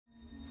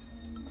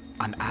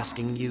I'm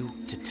asking you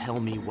to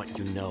tell me what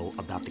you know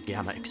about the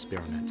Gamma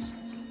experiments.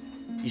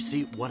 You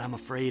see, what I'm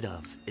afraid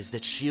of is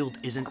that S.H.I.E.L.D.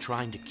 isn't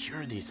trying to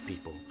cure these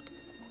people.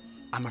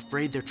 I'm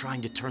afraid they're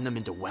trying to turn them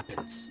into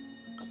weapons.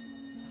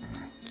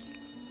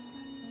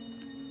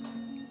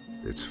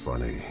 It's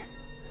funny.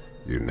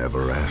 You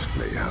never asked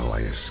me how I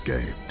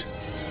escaped.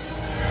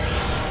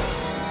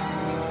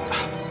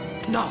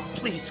 No,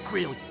 please,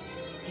 Creel.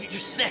 You're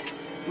sick.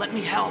 Let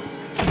me help.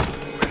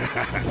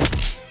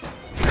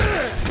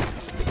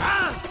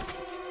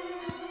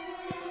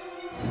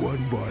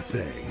 One more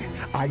thing.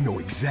 I know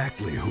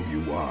exactly who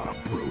you are,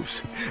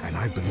 Bruce, and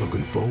I've been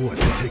looking forward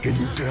to taking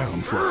you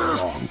down for a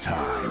long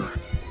time.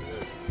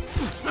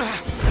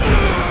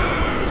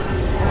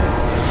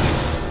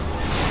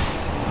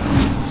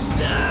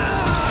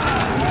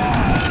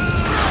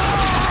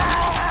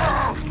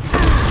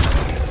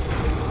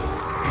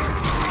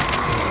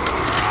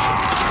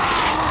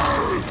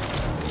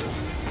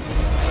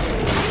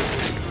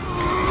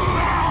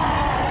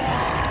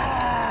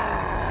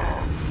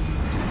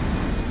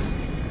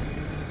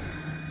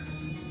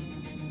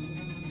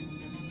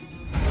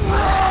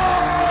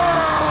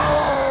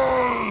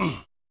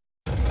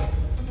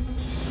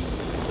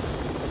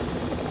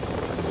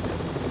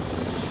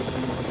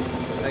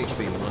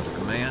 HB1 to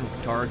command.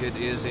 Target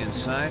is in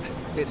sight.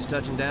 It's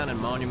touching down in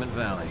Monument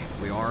Valley.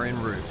 We are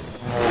en route.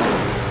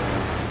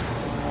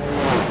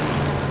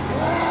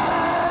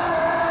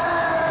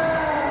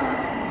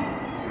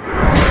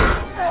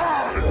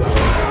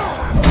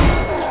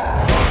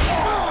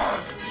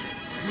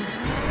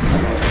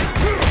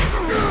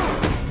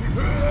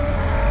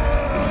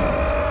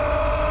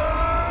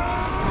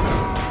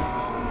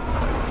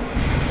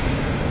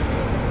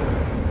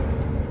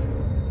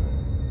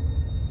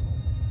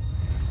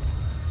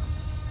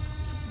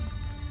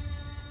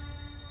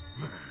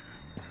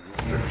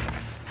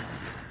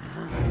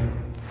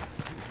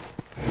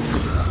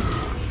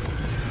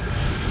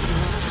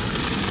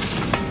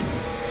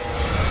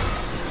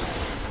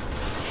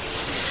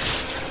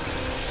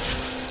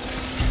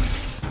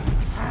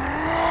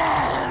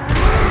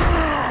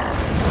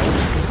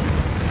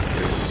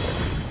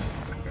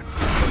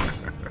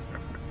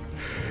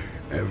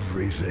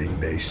 Everything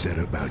they said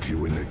about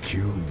you in the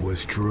cube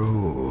was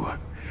true.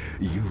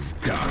 You've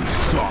gone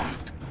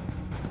soft.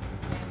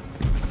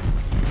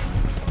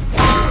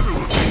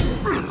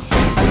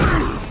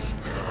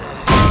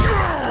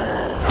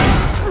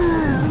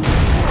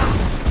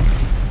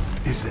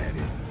 Is that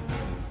it?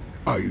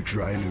 Are you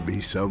trying to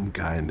be some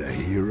kind of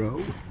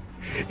hero?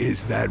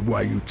 Is that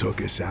why you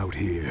took us out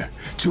here?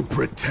 To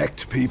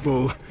protect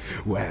people?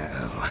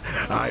 Well,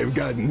 I've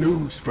got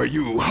news for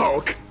you,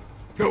 Hulk.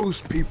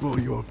 Those people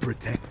you're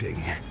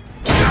protecting,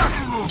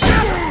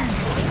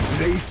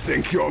 they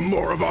think you're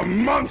more of a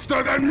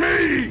monster than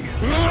me!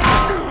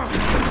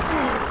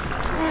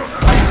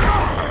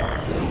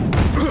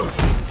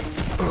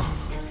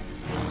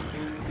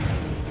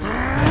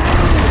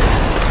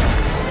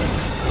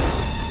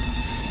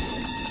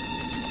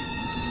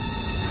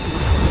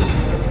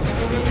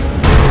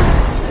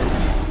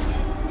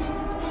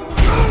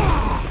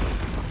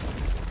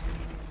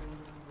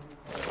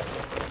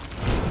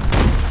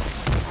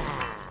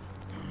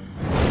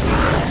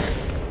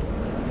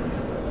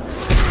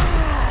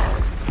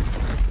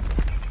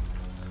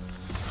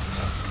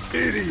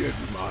 Idiot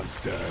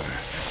monster.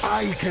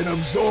 I can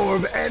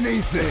absorb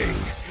anything,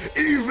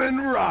 even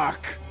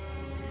rock.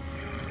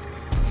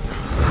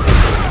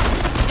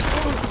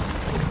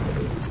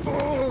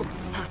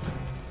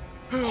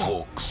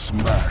 Hulk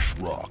smash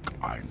rock,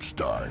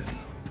 Einstein.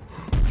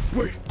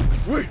 Wait,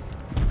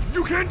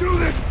 you can't do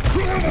this!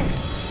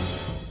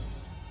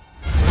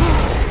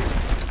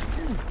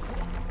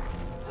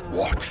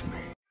 Watch me.